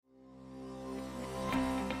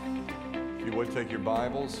If you would take your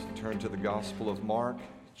Bibles, turn to the Gospel of Mark,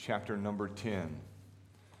 chapter number 10.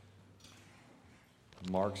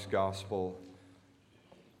 Mark's Gospel,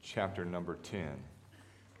 chapter number 10.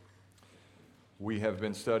 We have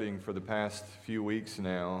been studying for the past few weeks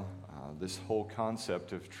now this whole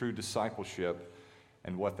concept of true discipleship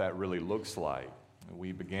and what that really looks like.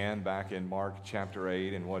 We began back in Mark chapter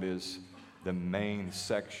 8 in what is the main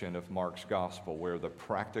section of Mark's Gospel, where the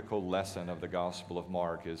practical lesson of the Gospel of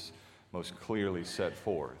Mark is most clearly set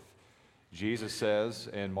forth. Jesus says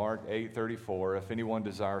in Mark 8:34, if anyone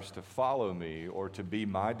desires to follow me or to be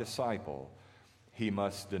my disciple, he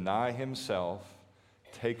must deny himself,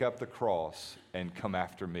 take up the cross, and come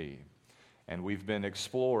after me. And we've been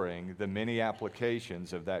exploring the many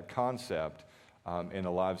applications of that concept in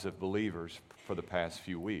the lives of believers for the past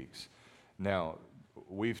few weeks. Now,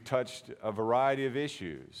 we've touched a variety of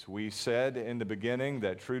issues. We said in the beginning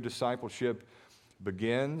that true discipleship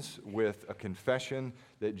begins with a confession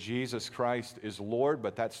that Jesus Christ is Lord,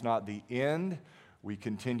 but that's not the end. We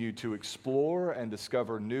continue to explore and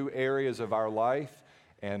discover new areas of our life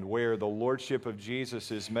and where the Lordship of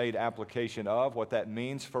Jesus is made application of, what that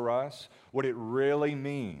means for us, what it really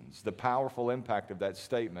means, the powerful impact of that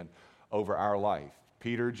statement over our life.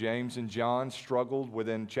 Peter, James, and John struggled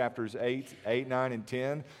within chapters 8, 9, and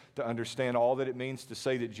 10 to understand all that it means to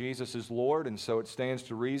say that Jesus is Lord, and so it stands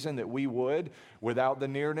to reason that we would, without the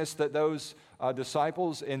nearness that those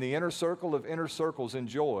disciples in the inner circle of inner circles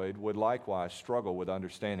enjoyed, would likewise struggle with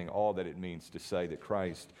understanding all that it means to say that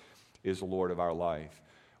Christ is the Lord of our life.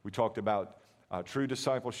 We talked about true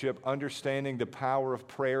discipleship, understanding the power of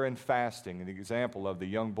prayer and fasting, an example of the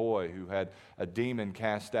young boy who had a demon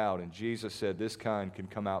cast out, and Jesus said this kind can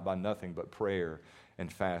come out by nothing but prayer and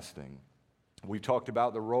fasting. We talked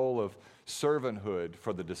about the role of servanthood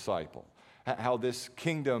for the disciple, how this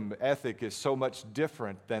kingdom ethic is so much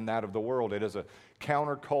different than that of the world. It is a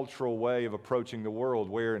countercultural way of approaching the world,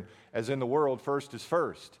 where, as in the world, first is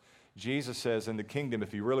first. Jesus says in the kingdom,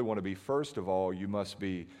 if you really want to be first of all, you must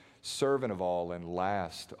be servant of all and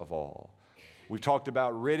last of all. We talked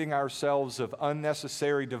about ridding ourselves of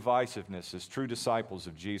unnecessary divisiveness as true disciples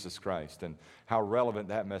of Jesus Christ and how relevant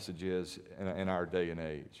that message is in our day and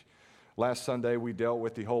age. Last Sunday, we dealt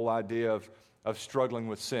with the whole idea of struggling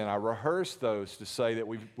with sin. I rehearsed those to say that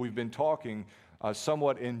we've been talking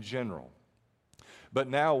somewhat in general. But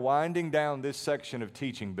now, winding down this section of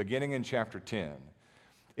teaching, beginning in chapter 10,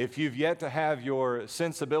 if you've yet to have your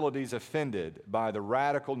sensibilities offended by the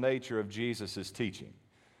radical nature of Jesus' teaching,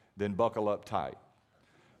 then buckle up tight.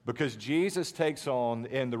 Because Jesus takes on,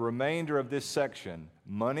 in the remainder of this section,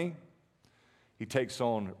 money, he takes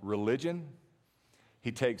on religion,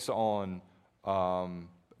 he takes on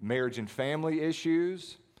marriage and family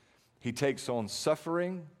issues, he takes on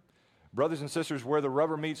suffering. Brothers and sisters, where the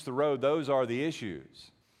rubber meets the road, those are the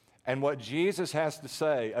issues. And what Jesus has to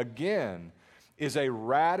say, again, is a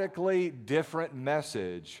radically different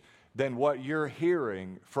message than what you're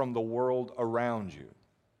hearing from the world around you.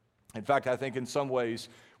 In fact, I think in some ways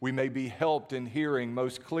we may be helped in hearing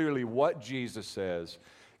most clearly what Jesus says,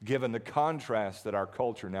 given the contrast that our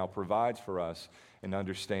culture now provides for us in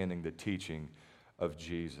understanding the teaching of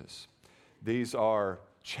Jesus. These are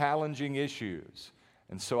challenging issues,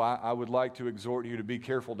 and so I would like to exhort you to be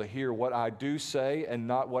careful to hear what I do say and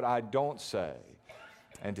not what I don't say,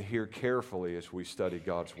 and to hear carefully as we study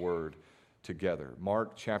God's Word together.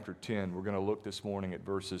 Mark chapter 10, we're going to look this morning at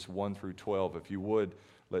verses 1 through 12. If you would,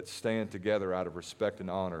 let's stand together out of respect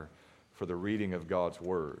and honor for the reading of God's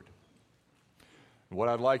Word. What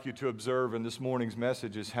I'd like you to observe in this morning's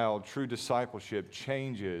message is how true discipleship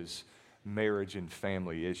changes marriage and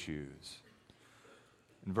family issues.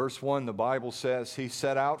 In verse 1, the Bible says, he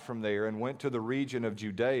set out from there and went to the region of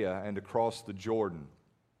Judea and across the Jordan.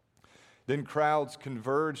 Then crowds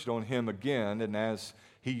converged on him again, and as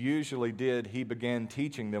he usually did, he began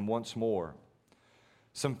teaching them once more.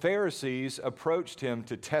 Some Pharisees approached him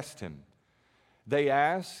to test him. They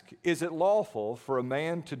asked, is it lawful for a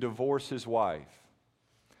man to divorce his wife?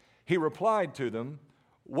 He replied to them,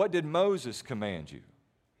 what did Moses command you?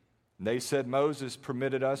 And they said, Moses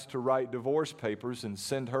permitted us to write divorce papers and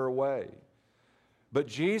send her away. But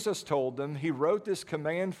Jesus told them, he wrote this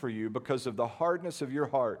command for you because of the hardness of your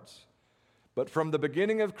hearts. But from the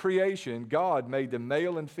beginning of creation, God made them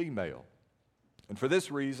male and female. And for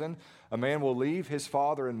this reason, a man will leave his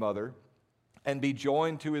father and mother and be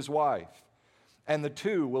joined to his wife, and the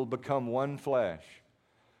two will become one flesh.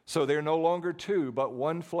 So they're no longer two, but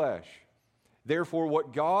one flesh. Therefore,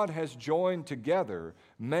 what God has joined together,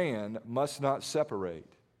 man must not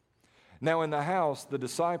separate. Now in the house, the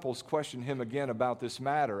disciples questioned him again about this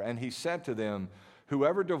matter, and he said to them,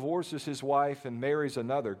 Whoever divorces his wife and marries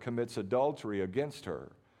another commits adultery against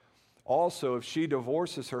her. Also, if she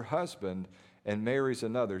divorces her husband and marries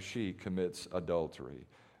another, she commits adultery.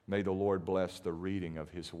 May the Lord bless the reading of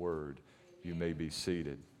his word. You may be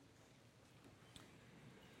seated.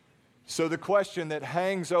 So the question that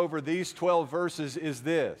hangs over these 12 verses is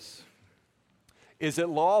this: is it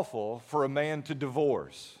lawful for a man to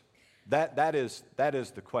divorce? That is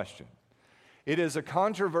the question. It is a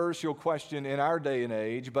controversial question in our day and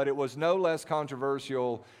age, but it was no less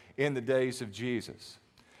controversial in the days of Jesus.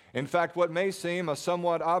 In fact, what may seem a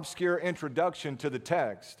somewhat obscure introduction to the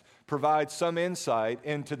text provides some insight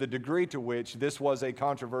into the degree to which this was a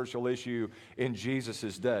controversial issue in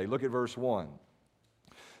Jesus' day. Look at verse 1.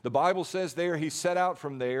 The Bible says there, he set out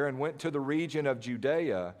from there and went to the region of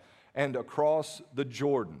Judea and across the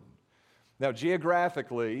Jordan. Now,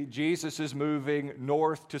 geographically, Jesus is moving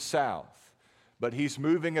north to south, but he's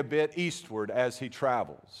moving a bit eastward as he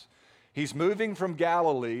travels. He's moving from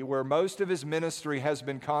Galilee, where most of his ministry has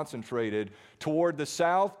been concentrated, toward the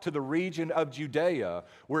south to the region of Judea,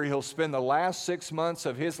 where he'll spend the last 6 months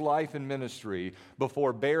of his life and ministry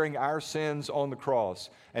before bearing our sins on the cross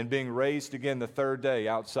and being raised again the third day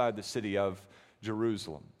outside the city of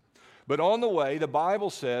Jerusalem. But on the way, the Bible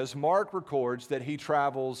says, Mark records that he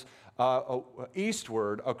travels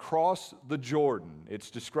eastward across the Jordan. It's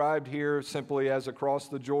described here simply as across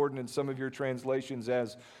the Jordan, in some of your translations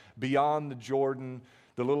as beyond the Jordan.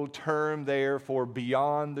 The little term there for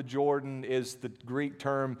beyond the Jordan is the Greek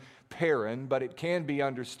term paran, but it can be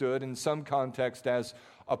understood in some context as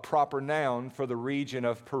a proper noun for the region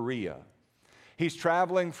of Perea. He's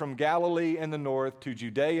traveling from Galilee in the north to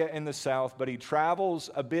Judea in the south, but he travels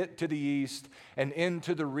a bit to the east and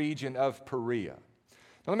into the region of Perea.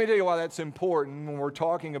 Now, let me tell you why that's important when we're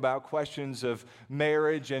talking about questions of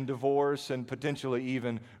marriage and divorce and potentially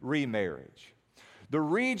even remarriage. The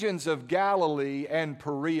regions of Galilee and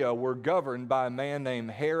Perea were governed by a man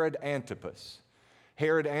named Herod Antipas.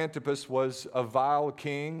 Herod Antipas was a vile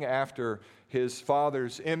king after his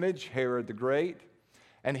father's image, Herod the Great,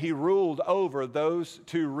 and he ruled over those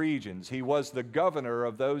two regions. He was the governor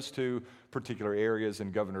of those two particular areas,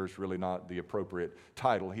 and governor is really not the appropriate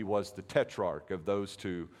title. He was the tetrarch of those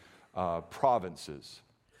two provinces.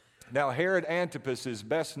 Now, Herod Antipas is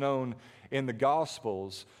best known in the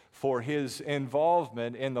Gospels for his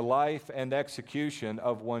involvement in the life and execution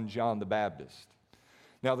of one John the Baptist.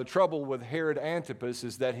 Now, the trouble with Herod Antipas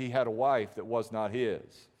is that he had a wife that was not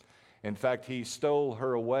his. In fact, he stole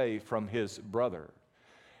her away from his brother.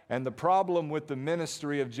 And the problem with the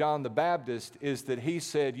ministry of John the Baptist is that he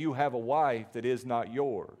said, "You have a wife that is not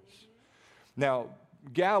yours." Now,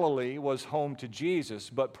 Galilee was home to Jesus,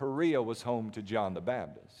 but Perea was home to John the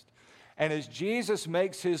Baptist. And as Jesus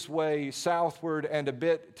makes his way southward and a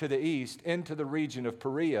bit to the east into the region of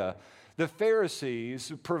Perea, the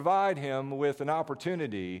Pharisees provide him with an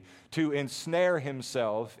opportunity to ensnare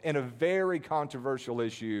himself in a very controversial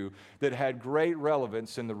issue that had great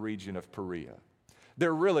relevance in the region of Perea.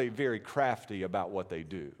 They're really very crafty about what they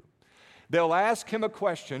do. They'll ask him a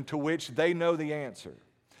question to which they know the answer.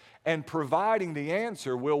 And providing the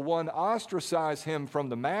answer will, one, ostracize him from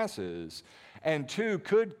the masses, and two,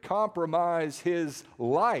 could compromise his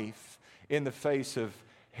life in the face of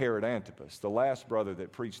Herod Antipas. The last brother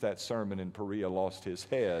that preached that sermon in Perea lost his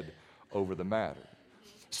head over the matter.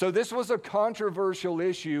 So this was a controversial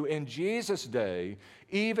issue in Jesus' day,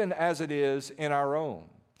 even as it is in our own.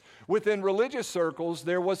 Within religious circles,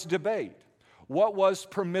 there was debate. What was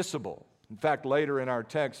permissible? In fact, later in our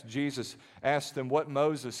text, Jesus asked them what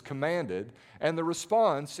Moses commanded, and the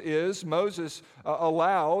response is Moses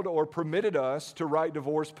allowed or permitted us to write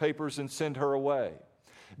divorce papers and send her away.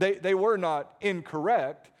 They were not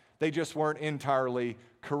incorrect, they just weren't entirely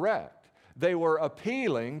correct. They were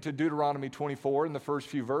appealing to Deuteronomy 24 in the first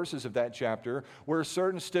few verses of that chapter, where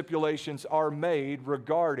certain stipulations are made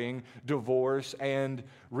regarding divorce and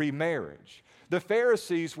remarriage. The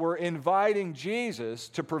Pharisees were inviting Jesus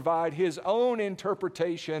to provide his own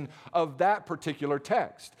interpretation of that particular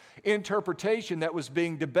text, interpretation that was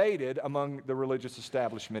being debated among the religious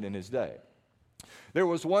establishment in his day. There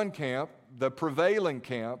was one camp, the prevailing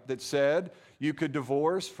camp, that said you could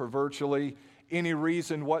divorce for virtually any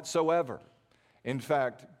reason whatsoever. In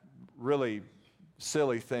fact, really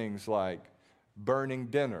silly things like burning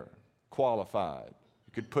dinner qualified.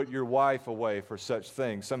 You could put your wife away for such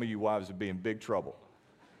things. Some of you wives would be in big trouble.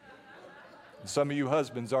 And some of you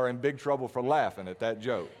husbands are in big trouble for laughing at that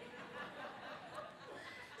joke.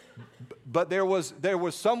 But there was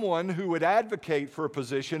someone who would advocate for a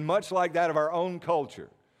position much like that of our own culture,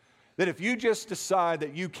 that if you just decide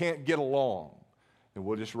that you can't get along, And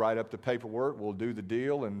we'll just write up the paperwork, we'll do the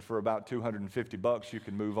deal, and for about $250 you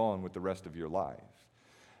can move on with the rest of your life.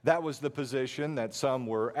 That was the position that some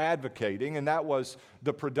were advocating, and that was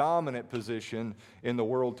the predominant position in the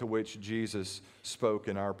world to which Jesus spoke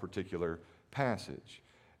in our particular passage.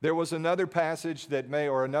 There was another passage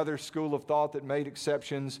or another school of thought that made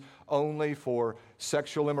exceptions only for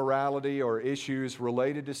sexual immorality or issues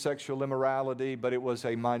related to sexual immorality, but it was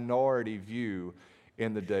a minority view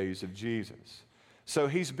in the days of Jesus. So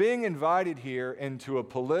he's being invited here into a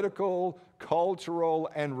political, cultural,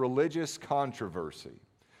 and religious controversy.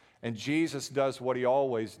 And Jesus does what he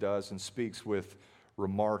always does and speaks with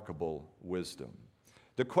remarkable wisdom.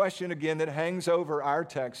 The question again that hangs over our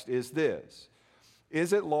text is this: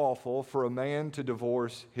 is it lawful for a man to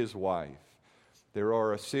divorce his wife? There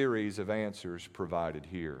are a series of answers provided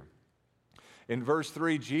here. In verse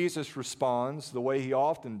 3, Jesus responds the way he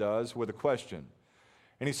often does with a question.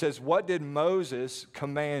 And he says, "What did Moses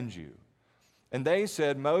command you?" And they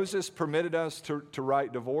said, "Moses permitted us to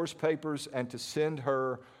write divorce papers and to send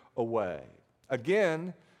her away."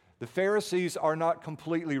 Again, the Pharisees are not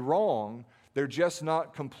completely wrong. They're just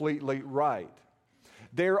not completely right.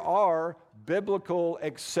 There are biblical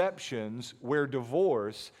exceptions where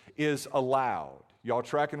divorce is allowed. Y'all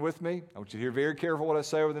tracking with me? I want you to hear very careful what I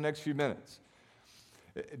say over the next few minutes.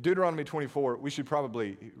 Deuteronomy 24, we should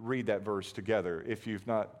probably read that verse together. If you've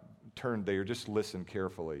not turned there, just listen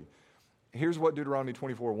carefully. Here's what Deuteronomy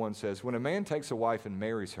 24:1 says: "When a man takes a wife and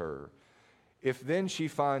marries her, if then she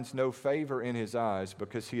finds no favor in his eyes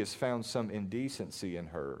because he has found some indecency in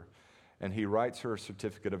her, and he writes her a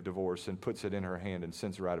certificate of divorce and puts it in her hand and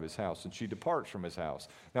sends her out of his house, and she departs from his house."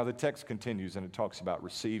 Now the text continues and it talks about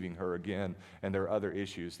receiving her again, and there are other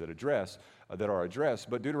issues that are addressed.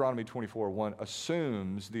 But Deuteronomy 24:1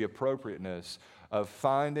 assumes the appropriateness of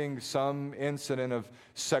finding some incident of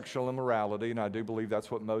sexual immorality, and I do believe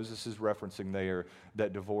that's what Moses is referencing there,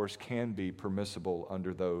 that divorce can be permissible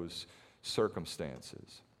under those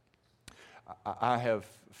circumstances. I have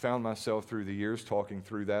found myself through the years talking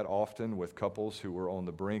through that often with couples who were on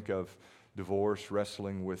the brink of divorce,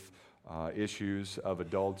 wrestling with issues of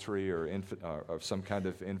adultery or some kind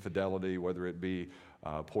of infidelity, whether it be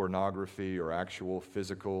pornography or actual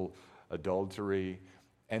physical adultery.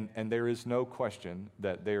 And there is no question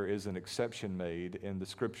that there is an exception made in the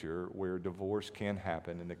Scripture where divorce can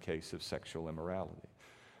happen in the case of sexual immorality.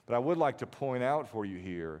 But I would like to point out for you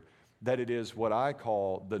here that it is what I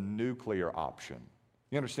call the nuclear option.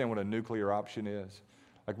 You understand what a nuclear option is?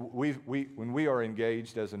 Like when we are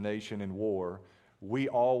engaged as a nation in war, we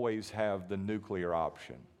always have the nuclear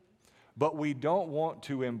option. But we don't want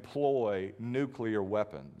to employ nuclear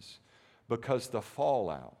weapons because the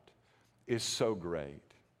fallout is so great.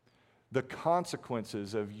 The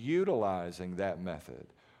consequences of utilizing that method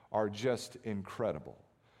are just incredible.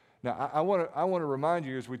 Now, I want to remind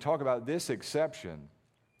you as we talk about this exception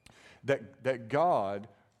that God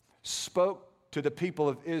spoke to the people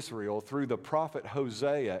of Israel through the prophet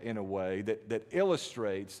Hosea in a way that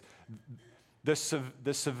illustrates the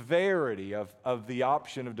severity of the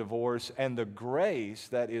option of divorce and the grace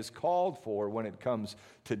that is called for when it comes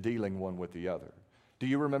to dealing one with the other. Do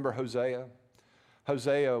you remember Hosea?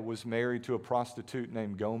 Hosea was married to a prostitute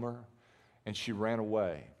named Gomer, and she ran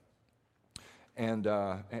away. And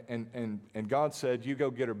God said, "You go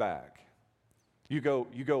get her back. You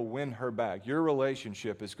go win her back. Your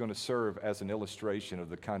relationship is going to serve as an illustration of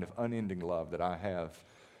the kind of unending love that I have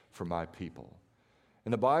for my people."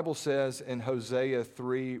 And the Bible says in Hosea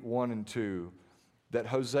 3:1-2 that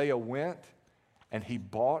Hosea went and he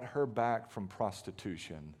bought her back from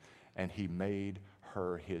prostitution and he made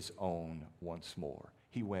her his own once more.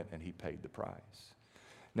 He went and he paid the price.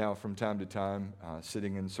 Now, from time to time,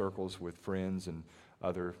 sitting in circles with friends and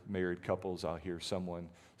other married couples, I'll hear someone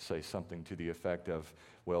say something to the effect of,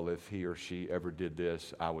 "Well, if he or she ever did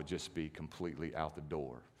this, I would just be completely out the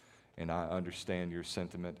door." And I understand your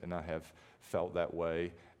sentiment, and I have felt that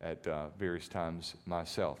way at various times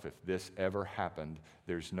myself. If this ever happened,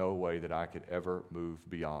 there's no way that I could ever move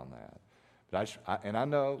beyond that. But I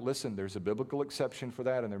know, listen, there's a biblical exception for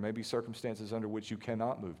that, and there may be circumstances under which you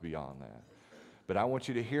cannot move beyond that. But I want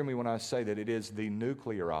you to hear me when I say that it is the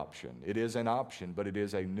nuclear option. It is an option, but it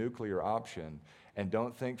is a nuclear option. And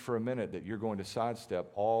don't think for a minute that you're going to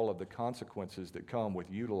sidestep all of the consequences that come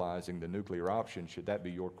with utilizing the nuclear option, should that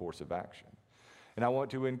be your course of action. And I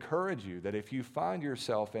want to encourage you that if you find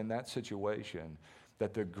yourself in that situation,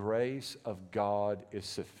 that the grace of God is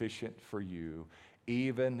sufficient for you,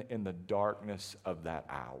 even in the darkness of that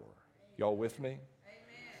hour. Y'all with me?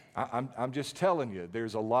 I'm just telling you,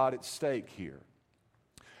 there's a lot at stake here.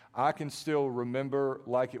 I can still remember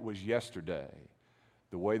like it was yesterday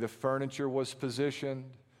the way the furniture was positioned,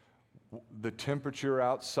 the temperature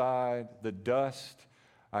outside, the dust.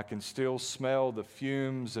 I can still smell the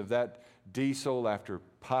fumes of that diesel after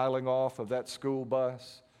piling off of that school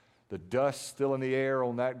bus, the dust still in the air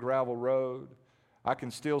on that gravel road. I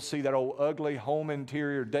can still see that old ugly home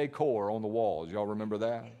interior decor on the walls. Y'all remember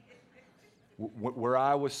that? Where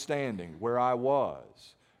I was standing, where I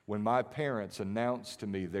was when my parents announced to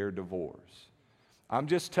me their divorce. I'm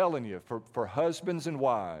just telling you, for husbands and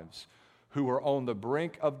wives who are on the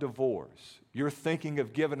brink of divorce, you're thinking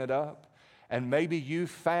of giving it up, and maybe you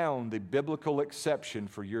found the biblical exception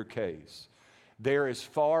for your case. There is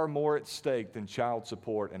far more at stake than child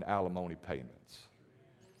support and alimony payments.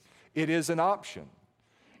 It is an option.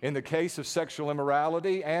 In the case of sexual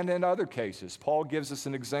immorality and in other cases, Paul gives us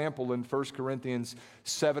an example in 1 Corinthians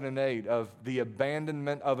 7 and 8 of the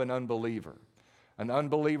abandonment of an unbeliever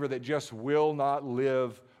that just will not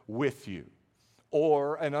live with you,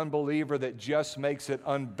 or an unbeliever that just makes it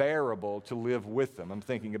unbearable to live with them. I'm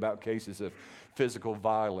thinking about cases of physical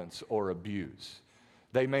violence or abuse.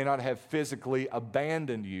 They may not have physically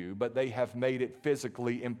abandoned you, but they have made it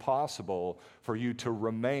physically impossible for you to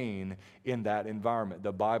remain in that environment.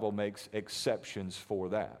 The Bible makes exceptions for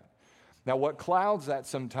that. Now, what clouds that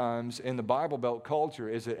sometimes in the Bible Belt culture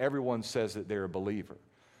is that everyone says that they're a believer.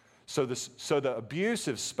 So the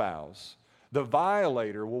abusive spouse, the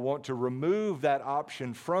violator, will want to remove that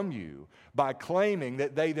option from you by claiming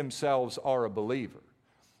that they themselves are a believer.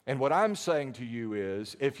 And what I'm saying to you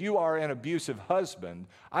is, if you are an abusive husband,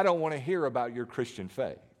 I don't want to hear about your Christian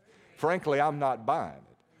faith. Frankly, I'm not buying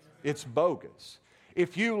it. It's bogus.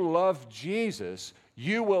 If you love Jesus,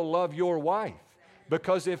 you will love your wife.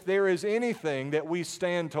 Because if there is anything that we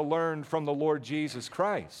stand to learn from the Lord Jesus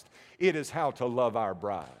Christ, it is how to love our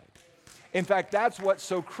bride. In fact, that's what's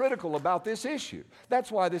so critical about this issue.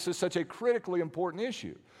 That's why this is such a critically important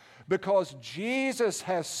issue. Because Jesus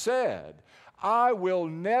has said, I will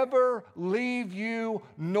never leave you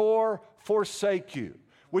nor forsake you.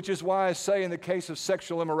 Which is why I say in the case of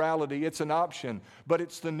sexual immorality, it's an option, but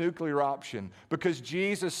it's the nuclear option. Because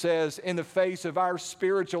Jesus says, in the face of our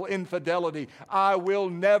spiritual infidelity, I will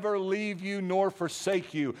never leave you nor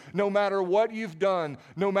forsake you. No matter what you've done,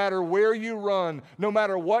 no matter where you run, no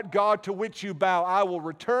matter what God to which you bow, I will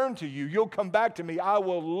return to you. You'll come back to me. I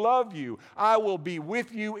will love you. I will be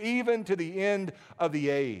with you even to the end of the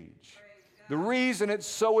age. The reason it's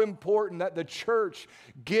so important that the church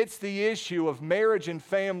gets the issue of marriage and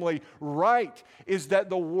family right is that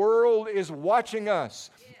the world is watching us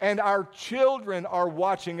and our children are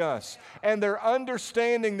watching us, and they're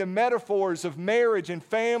understanding the metaphors of marriage and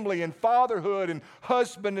family and fatherhood and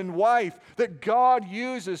husband and wife that God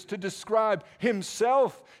uses to describe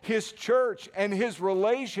Himself, His church, and His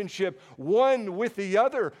relationship one with the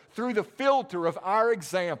other through the filter of our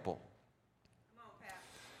example.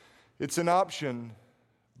 It's an option,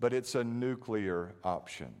 but it's a nuclear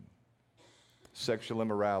option. Sexual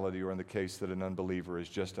immorality, or in the case that an unbeliever is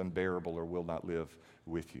just unbearable or will not live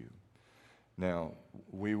with you. Now,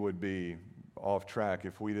 we would be off track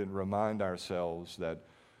if we didn't remind ourselves that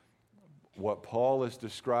what Paul is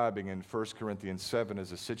describing in 1 Corinthians 7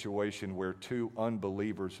 is a situation where two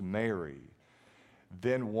unbelievers marry.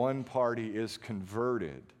 Then one party is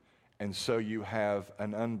converted. And so you have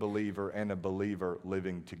an unbeliever and a believer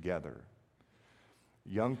living together.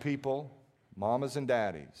 Young people, mamas and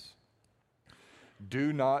daddies,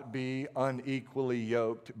 do not be unequally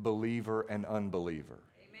yoked believer and unbeliever.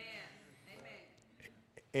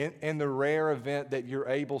 Amen. In the rare event that you're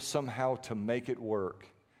able somehow to make it work,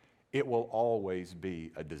 it will always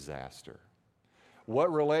be a disaster.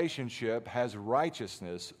 What relationship has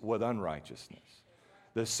righteousness with unrighteousness?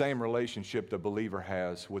 The same relationship the believer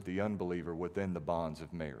has with the unbeliever within the bonds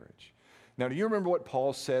of marriage. Now, do you remember what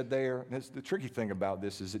Paul said there? And the tricky thing about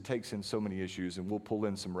this is it takes in so many issues, and we'll pull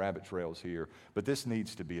in some rabbit trails here, but this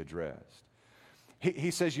needs to be addressed.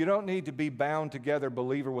 He says you don't need to be bound together,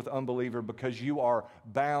 believer with unbeliever, because you are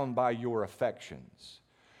bound by your affections.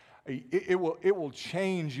 It will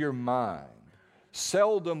change your mind.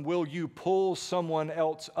 Seldom will you pull someone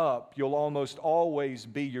else up. You'll almost always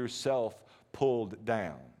be yourself pulled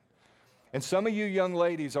down. And some of you young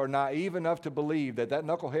ladies are naive enough to believe that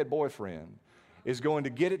knucklehead boyfriend is going to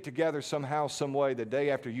get it together somehow, some way the day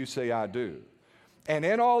after you say I do. And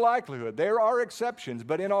in all likelihood, there are exceptions,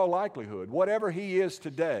 but in all likelihood, whatever he is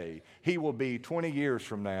today, he will be 20 years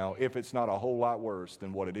from now, if it's not a whole lot worse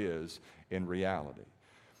than what it is in reality.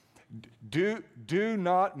 Do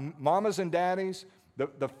not, mamas and daddies,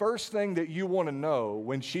 the first thing that you want to know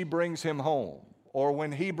when she brings him home, or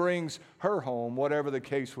when he brings her home, whatever the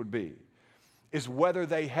case would be, is whether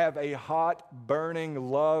they have a hot, burning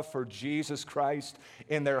love for Jesus Christ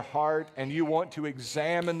in their heart, and you want to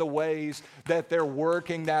examine the ways that they're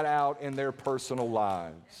working that out in their personal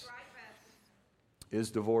lives.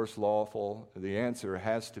 Is divorce lawful? The answer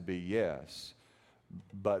has to be yes,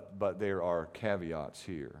 but there are caveats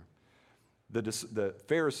here. The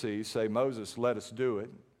Pharisees say, Moses, let us do it.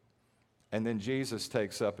 And then Jesus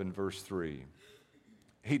takes up in verse 3.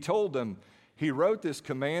 He told them, He wrote this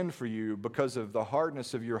command for you because of the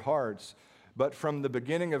hardness of your hearts, but from the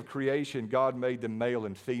beginning of creation, God made them male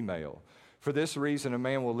and female. For this reason, a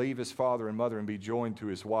man will leave his father and mother and be joined to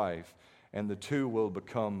his wife, and the two will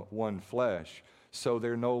become one flesh. So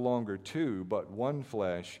they're no longer two, but one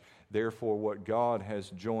flesh. Therefore, what God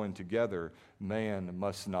has joined together, man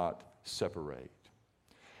must not separate.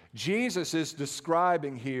 Jesus is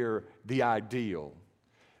describing here the ideal.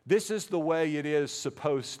 This is the way it is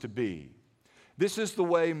supposed to be. This is the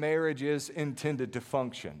way marriage is intended to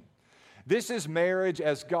function. This is marriage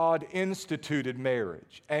as God instituted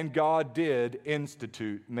marriage, and God did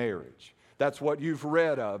institute marriage. That's what you've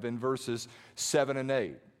read of in verses 7 and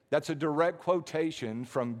 8. That's a direct quotation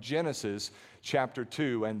from Genesis chapter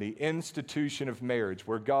 2 and the institution of marriage,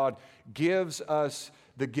 where God gives us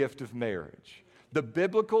the gift of marriage. The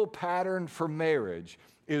biblical pattern for marriage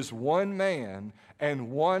is one man and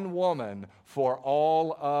one woman for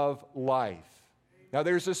all of life. Now,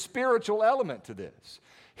 there's a spiritual element to this.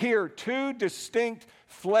 Here, two distinct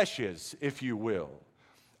fleshes, if you will,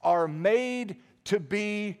 are made to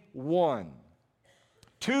be one.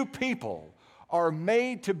 Two people are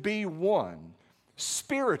made to be one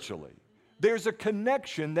spiritually. There's a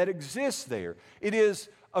connection that exists there. It is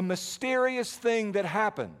a mysterious thing that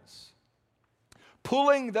happens.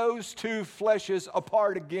 Pulling those two fleshes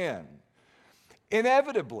apart again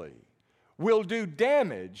inevitably will do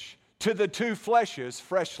damage to the two fleshes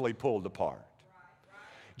freshly pulled apart.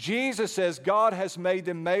 Jesus says God has made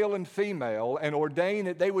them male and female and ordained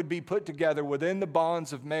that they would be put together within the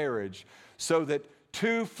bonds of marriage so that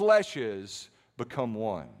two fleshes become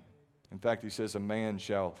one. In fact, he says a man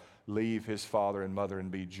shall leave his father and mother and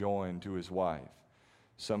be joined to his wife.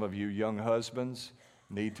 Some of you young husbands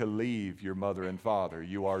need to leave your mother and father.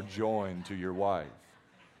 You are joined to your wife.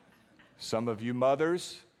 Some of you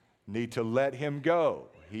mothers need to let him go.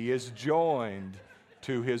 He is joined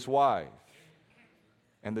to his wife.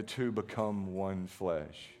 And the two become one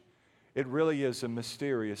flesh. It really is a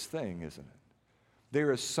mysterious thing, isn't it?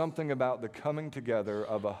 There is something about the coming together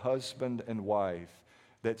of a husband and wife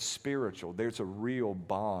that's spiritual. There's a real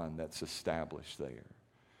bond that's established there,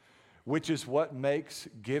 which is what makes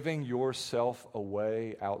giving yourself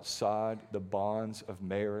away outside the bonds of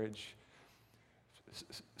marriage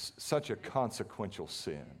such a consequential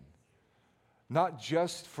sin. Not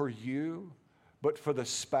just for you, but for the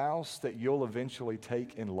spouse that you'll eventually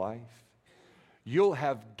take in life. You'll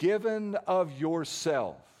have given of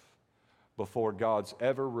yourself before God's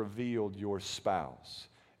ever revealed your spouse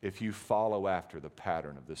if you follow after the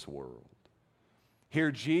pattern of this world. Here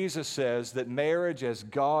Jesus says that marriage as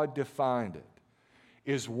God defined it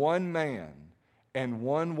is one man and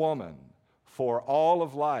one woman for all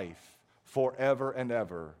of life, forever and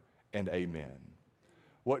ever, and amen.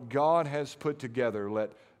 What God has put together,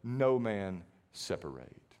 let no man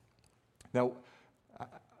separate. Now,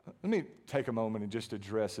 let me take a moment and just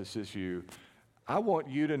address this issue. I want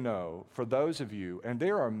you to know, for those of you, and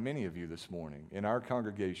there are many of you this morning in our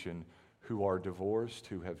congregation who are divorced,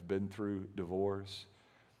 who have been through divorce,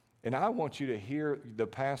 and I want you to hear the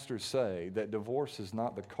pastor say that divorce is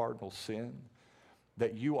not the cardinal sin,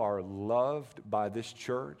 that you are loved by this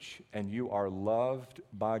church and you are loved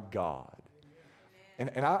by God.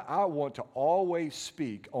 And I want to always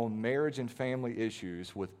speak on marriage and family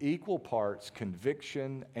issues with equal parts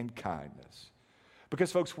conviction and kindness.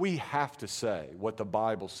 Because, folks, we have to say what the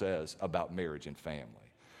Bible says about marriage and family.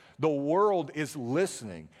 The world is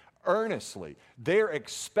listening earnestly. They're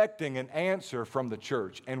expecting an answer from the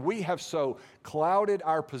church. And we have so clouded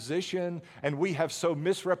our position and we have so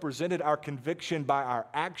misrepresented our conviction by our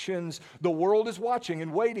actions. The world is watching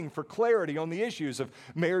and waiting for clarity on the issues of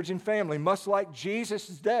marriage and family, much like Jesus'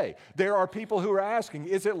 day. There are people who are asking,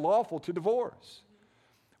 is it lawful to divorce?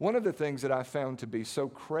 One of the things that I found to be so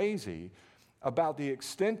crazy about the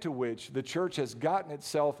extent to which the church has gotten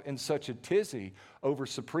itself in such a tizzy over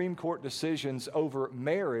Supreme Court decisions over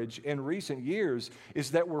marriage in recent years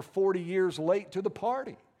is that we're 40 years late to the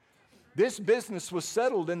party. This business was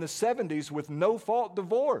settled in the 70s with no-fault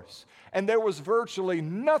divorce, and there was virtually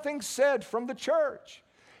nothing said from the church.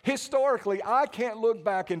 Historically, I can't look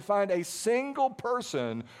back and find a single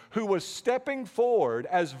person who was stepping forward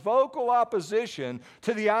as vocal opposition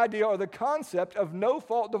to the idea or the concept of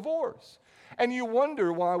no-fault divorce. And you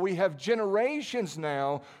wonder why we have generations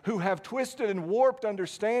now who have twisted and warped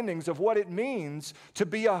understandings of what it means to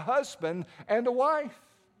be a husband and a wife.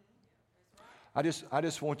 I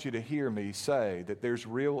just want you to hear me say that there's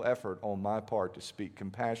real effort on my part to speak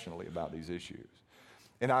compassionately about these issues.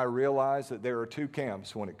 And I realize that there are two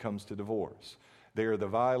camps when it comes to divorce. There are the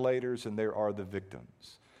violators and there are the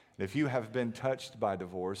victims. And if you have been touched by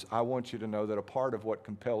divorce, I want you to know that a part of what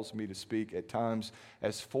compels me to speak at times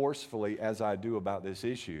as forcefully as I do about this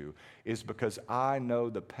issue is because I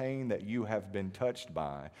know the pain that you have been touched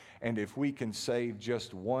by. And if we can save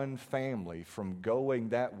just one family from going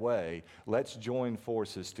that way, let's join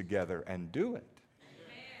forces together and do it.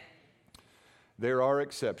 Amen. There are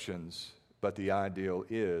exceptions, but the ideal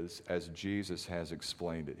is as Jesus has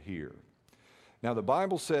explained it here. Now, the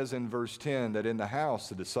Bible says in verse 10 that in the house,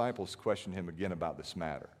 the disciples questioned him again about this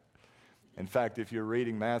matter. In fact, if you're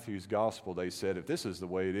reading Matthew's gospel, they said, if this is the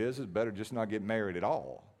way it is, it's better just not get married at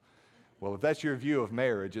all. Well, if that's your view of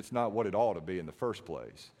marriage, it's not what it ought to be in the first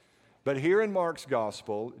place. But here in Mark's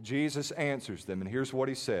gospel, Jesus answers them, and here's what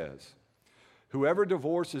he says. Whoever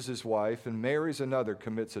divorces his wife and marries another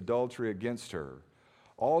commits adultery against her.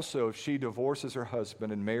 Also, if she divorces her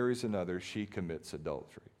husband and marries another, she commits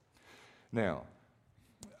adultery. Now,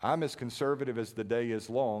 I'm as conservative as the day is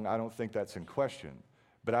long. I don't think that's in question.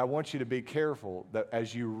 But I want you to be careful that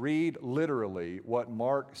as you read literally what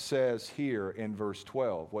Mark says here in verse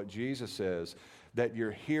 12, what Jesus says, that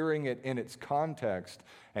you're hearing it in its context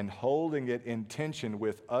and holding it in tension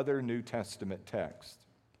with other New Testament texts.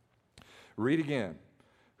 Read again.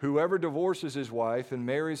 Whoever divorces his wife and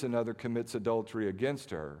marries another commits adultery against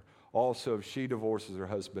her. Also, if she divorces her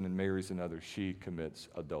husband and marries another, she commits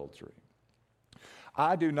adultery.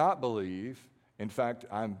 I do not believe, in fact,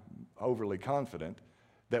 I'm overly confident,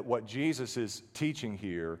 that what Jesus is teaching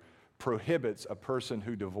here prohibits a person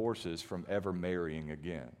who divorces from ever marrying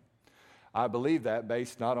again. I believe that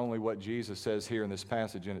based not only what Jesus says here in this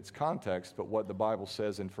passage in its context, but what the Bible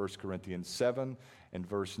says in 1 Corinthians 7 and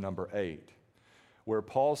verse number 8, where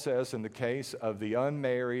Paul says in the case of the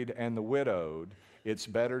unmarried and the widowed, it's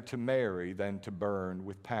better to marry than to burn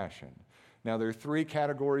with passion. Now, there are three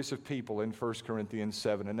categories of people in 1 Corinthians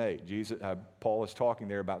 7 and 8. Paul is talking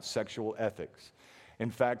there about sexual ethics. In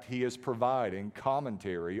fact, he is providing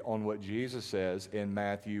commentary on what Jesus says in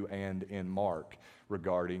Matthew and in Mark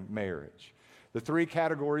regarding marriage. The three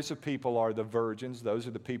categories of people are the virgins. Those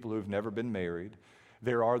are the people who have never been married.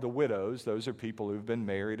 There are the widows. Those are people who have been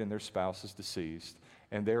married and their spouse is deceased.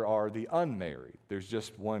 And there are the unmarried. There's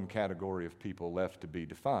just one category of people left to be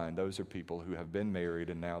defined. Those are people who have been married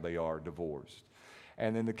and now they are divorced.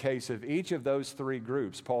 And in the case of each of those three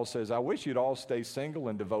groups, Paul says, I wish you'd all stay single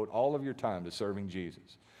and devote all of your time to serving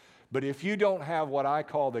Jesus. But if you don't have what I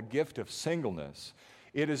call the gift of singleness,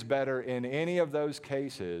 it is better in any of those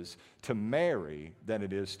cases to marry than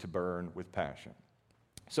it is to burn with passion.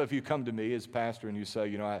 So if you come to me as pastor and you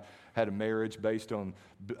say, I had a marriage based on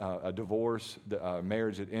a divorce, a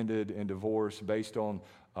marriage that ended in divorce based on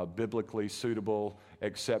biblically suitable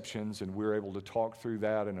exceptions, and we're able to talk through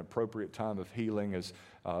that, an appropriate time of healing has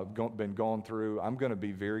been gone through, I'm going to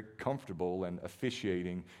be very comfortable in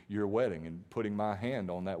officiating your wedding and putting my hand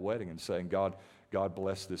on that wedding and saying, God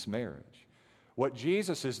bless this marriage. What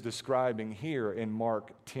Jesus is describing here in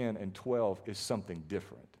Mark 10 and 12 is something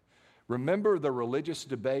different. Remember the religious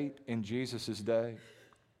debate in Jesus' day?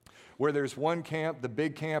 Where there's one camp, the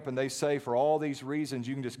big camp, and they say for all these reasons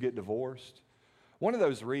you can just get divorced. One of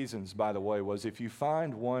those reasons, by the way, was if you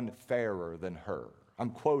find one fairer than her. I'm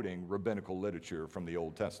quoting rabbinical literature from the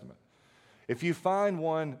Old Testament. If you find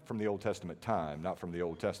one from the Old Testament time, not from the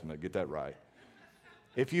Old Testament, get that right.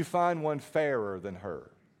 If you find one fairer than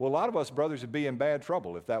her. Well, a lot of us brothers would be in bad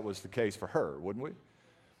trouble if that was the case for her, wouldn't we?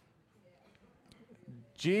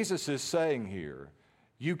 Jesus is saying here,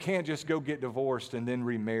 you can't just go get divorced and then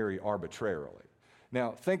remarry arbitrarily.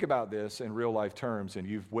 Now, think about this in real life terms, and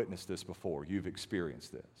you've witnessed this before. You've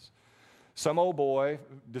experienced this. Some old boy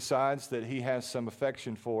decides that he has some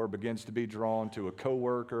affection for, begins to be drawn to a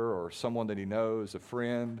coworker or someone that he knows, a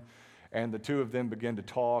friend, and the two of them begin to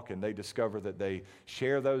talk, and they discover that they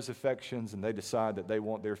share those affections, and they decide that they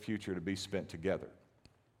want their future to be spent together.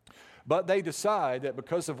 But they decide that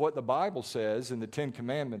because of what the Bible says in the Ten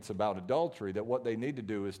Commandments about adultery, that what they need to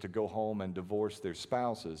do is to go home and divorce their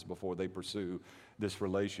spouses before they pursue this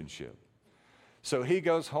relationship. So he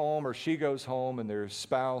goes home or she goes home and their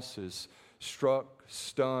spouse is struck,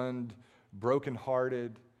 stunned,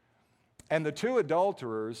 brokenhearted, And the two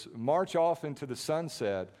adulterers march off into the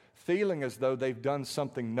sunset, feeling as though they've done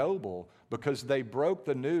something noble because they broke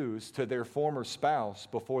the news to their former spouse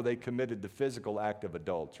before they committed the physical act of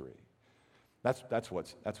adultery. That's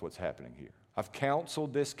what's happening here. I've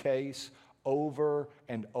counseled this case over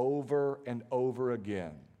and over and over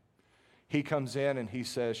again. He comes in and he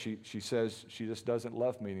says, she says, she just doesn't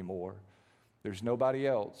love me anymore. There's nobody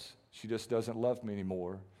else. She just doesn't love me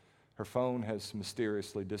anymore. Her phone has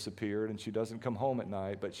mysteriously disappeared and she doesn't come home at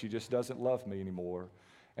night, but she just doesn't love me anymore.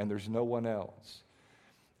 And there's no one else.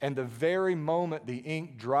 And the very moment the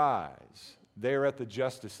ink dries, there at the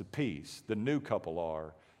Justice of Peace, the new couple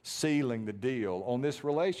are sealing the deal on this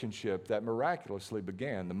relationship that miraculously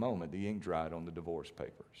began the moment the ink dried on the divorce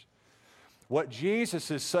papers. What Jesus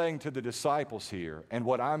is saying to the disciples here, and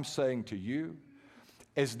what I'm saying to you,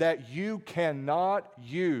 is that you cannot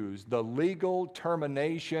use the legal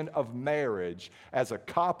termination of marriage as a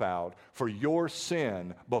cop-out for your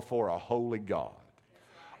sin before a holy God.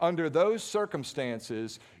 Under those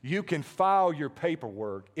circumstances, you can file your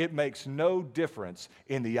paperwork. It makes no difference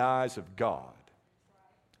in the eyes of God.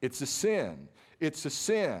 It's a sin. It's a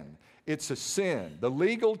sin. It's a sin. The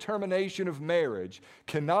legal termination of marriage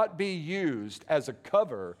cannot be used as a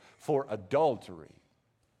cover for adultery.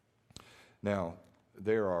 Now,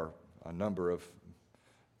 there are a number of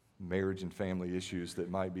marriage and family issues that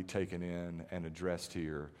might be taken in and addressed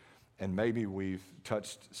here. And maybe we've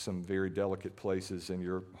touched some very delicate places in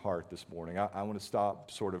your heart this morning. I want to stop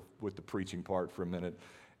sort of with the preaching part for a minute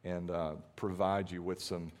and provide you with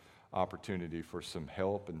some opportunity for some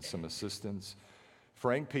help and some assistance.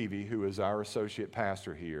 Frank Peavy, who is our associate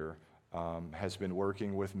pastor here, has been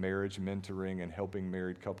working with marriage mentoring and helping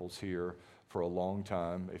married couples here for a long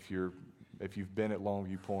time. If you've been at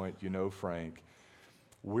Longview Point, you know Frank.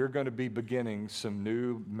 We're going to be beginning some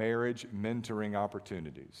new marriage mentoring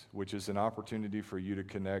opportunities, which is an opportunity for you to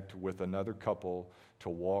connect with another couple to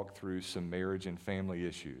walk through some marriage and family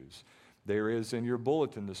issues. There is in your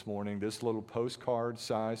bulletin this morning this little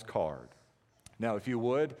postcard-sized card. Now, if you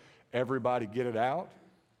would, everybody get it out,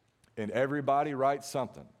 and everybody write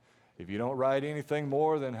something. If you don't write anything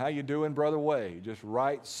more than how you doing, Brother Wade, just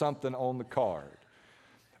write something on the card.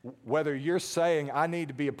 Whether you're saying, I need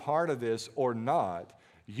to be a part of this or not,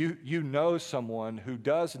 you know someone who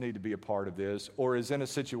does need to be a part of this or is in a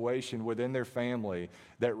situation within their family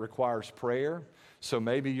that requires prayer. So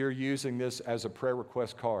maybe you're using this as a prayer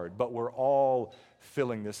request card, but we're all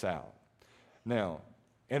filling this out. Now,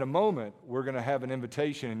 in a moment, we're going to have an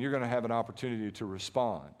invitation and you're going to have an opportunity to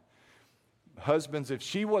respond. Husbands, if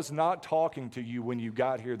she was not talking to you when you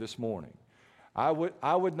got here this morning, I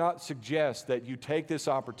would not suggest that you take this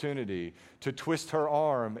opportunity to twist her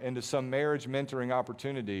arm into some marriage mentoring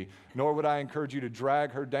opportunity, nor would I encourage you to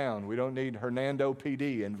drag her down. We don't need Hernando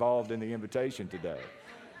PD involved in the invitation today.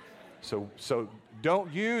 So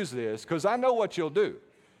don't use this, because I know what you'll do.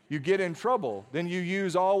 You get in trouble, then you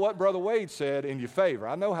use all what Brother Wade said in your favor.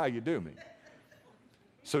 I know how you do me.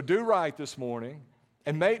 So do right this morning.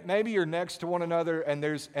 And maybe you're next to one another and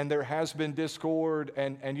there has been discord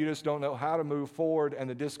and you just don't know how to move forward and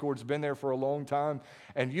the discord's been there for a long time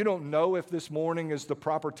and you don't know if this morning is the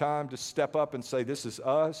proper time to step up and say this is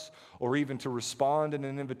us, or even to respond in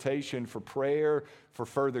an invitation for prayer, for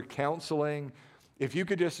further counseling. If you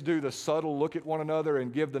could just do the subtle look at one another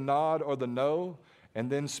and give the nod or the no, and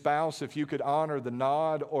then spouse, if you could honor the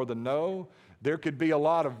nod or the no, there could be a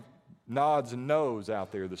lot of nods and no's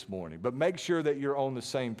out there this morning. But make sure that you're on the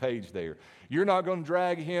same page there. You're not going to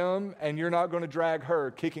drag him and you're not going to drag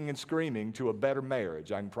her kicking and screaming to a better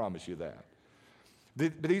marriage. I can promise you that.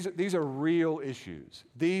 But these are real issues.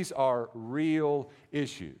 These are real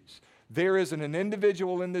issues. There isn't an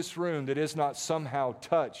individual in this room that is not somehow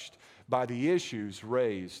touched by the issues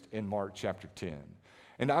raised in Mark chapter 10.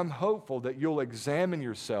 And I'm hopeful that you'll examine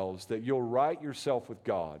yourselves, that you'll right yourself with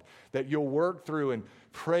God, that you'll work through and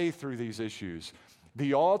pray through these issues.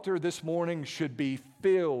 The altar this morning should be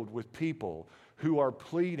filled with people who are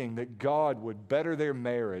pleading that God would better their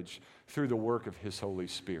marriage through the work of His Holy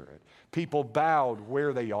Spirit. People bowed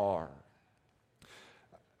where they are.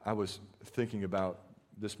 I was thinking about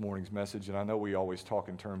this morning's message, and I know we always talk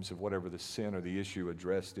in terms of whatever the sin or the issue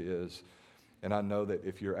addressed is. And I know that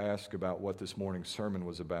if you're asked about what this morning's sermon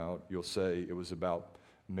was about, you'll say it was about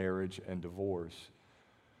marriage and divorce.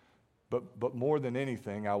 But more than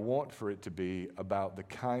anything, I want for it to be about the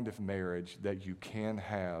kind of marriage that you can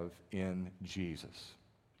have in Jesus.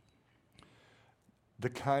 The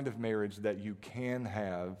kind of marriage that you can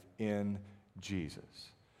have in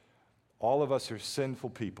Jesus. All of us are sinful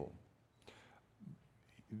people.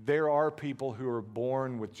 There are people who are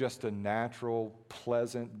born with just a natural,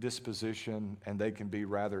 pleasant disposition, and they can be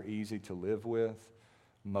rather easy to live with.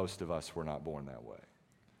 Most of us were not born that way.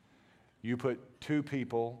 You put two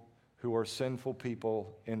people who are sinful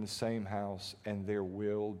people in the same house, and there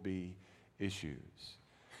will be issues.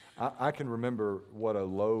 I can remember what a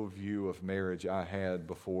low view of marriage I had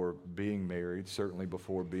before being married, certainly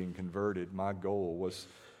before being converted. My goal was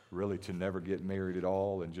really to never get married at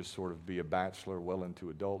all and just sort of be a bachelor well into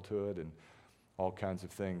adulthood and all kinds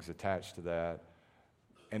of things attached to that.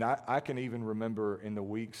 And I can even remember in the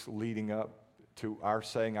weeks leading up to our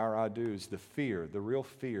saying our I do's, the real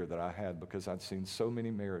fear that I had because I'd seen so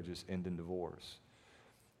many marriages end in divorce.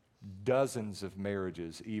 Dozens of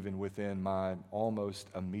marriages, even within my almost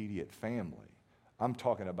immediate family. I'm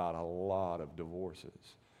talking about a lot of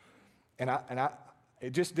divorces. And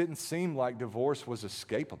it just didn't seem like divorce was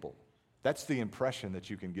escapable. That's the impression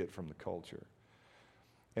that you can get from the culture.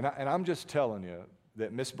 And I'm just telling you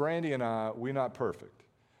that Miss Brandy and I, we're not perfect.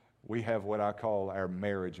 We have what I call our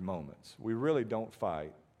marriage moments. We really don't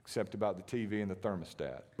fight, except about the TV and the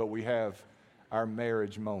thermostat. But we have our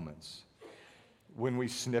marriage moments. When we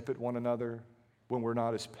snip at one another, when we're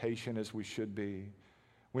not as patient as we should be,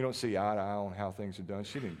 we don't see eye to eye on how things are done.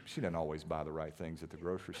 She didn't always buy the right things at the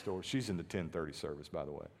grocery store. She's in the 10:30 service, by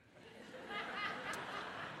the way.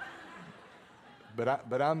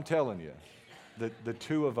 But I'm telling you, the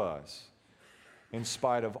two of us, in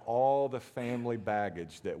spite of all the family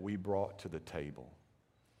baggage that we brought to the table,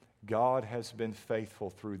 God has been faithful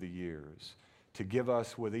through the years to give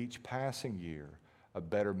us with each passing year a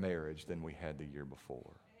better marriage than we had the year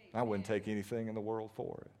before. I wouldn't take anything in the world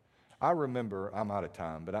for it. I remember, I'm out of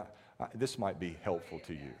time, but this might be helpful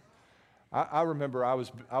to you. I remember I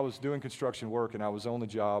was doing construction work and I was on the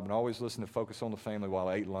job and always listened to Focus on the Family while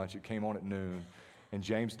I ate lunch. It came on at noon and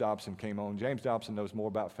James Dobson came on. James Dobson knows more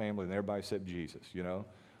about family than everybody except Jesus, you know.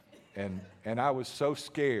 And I was so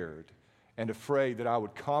scared and afraid that I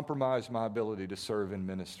would compromise my ability to serve in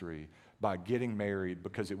ministry by getting married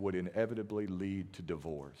because it would inevitably lead to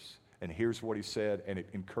divorce. And here's what he said, and it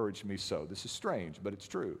encouraged me so. This is strange, but it's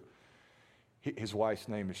true. His wife's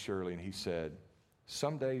name is Shirley, and he said,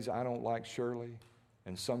 some days I don't like Shirley,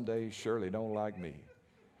 and some days Shirley don't like me.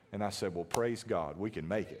 And I said, well, praise God, we can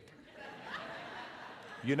make it.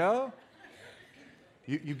 You know?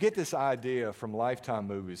 You get this idea from Lifetime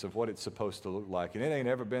movies of what it's supposed to look like, and it ain't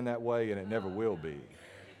ever been that way, and it never will be.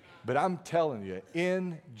 But I'm telling you,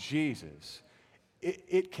 in Jesus,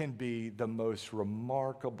 it can be the most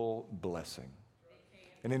remarkable blessing.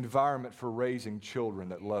 An environment for raising children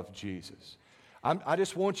that love Jesus. I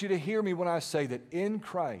just want you to hear me when I say that in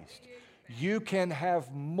Christ, you can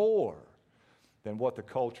have more than what the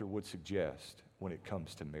culture would suggest when it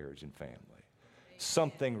comes to marriage and family.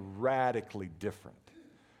 Something radically different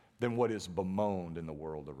than what is bemoaned in the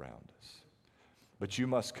world around us. But you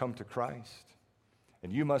must come to Christ.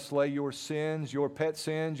 And you must lay your sins, your pet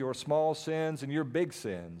sins, your small sins, and your big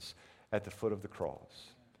sins at the foot of the cross.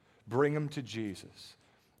 Bring them to Jesus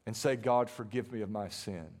and say, God, forgive me of my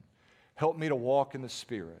sin. Help me to walk in the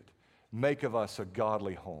Spirit. Make of us a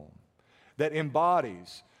godly home that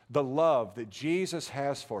embodies the love that Jesus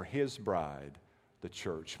has for His bride, the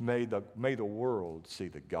church. May the world see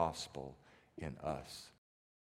the gospel in us.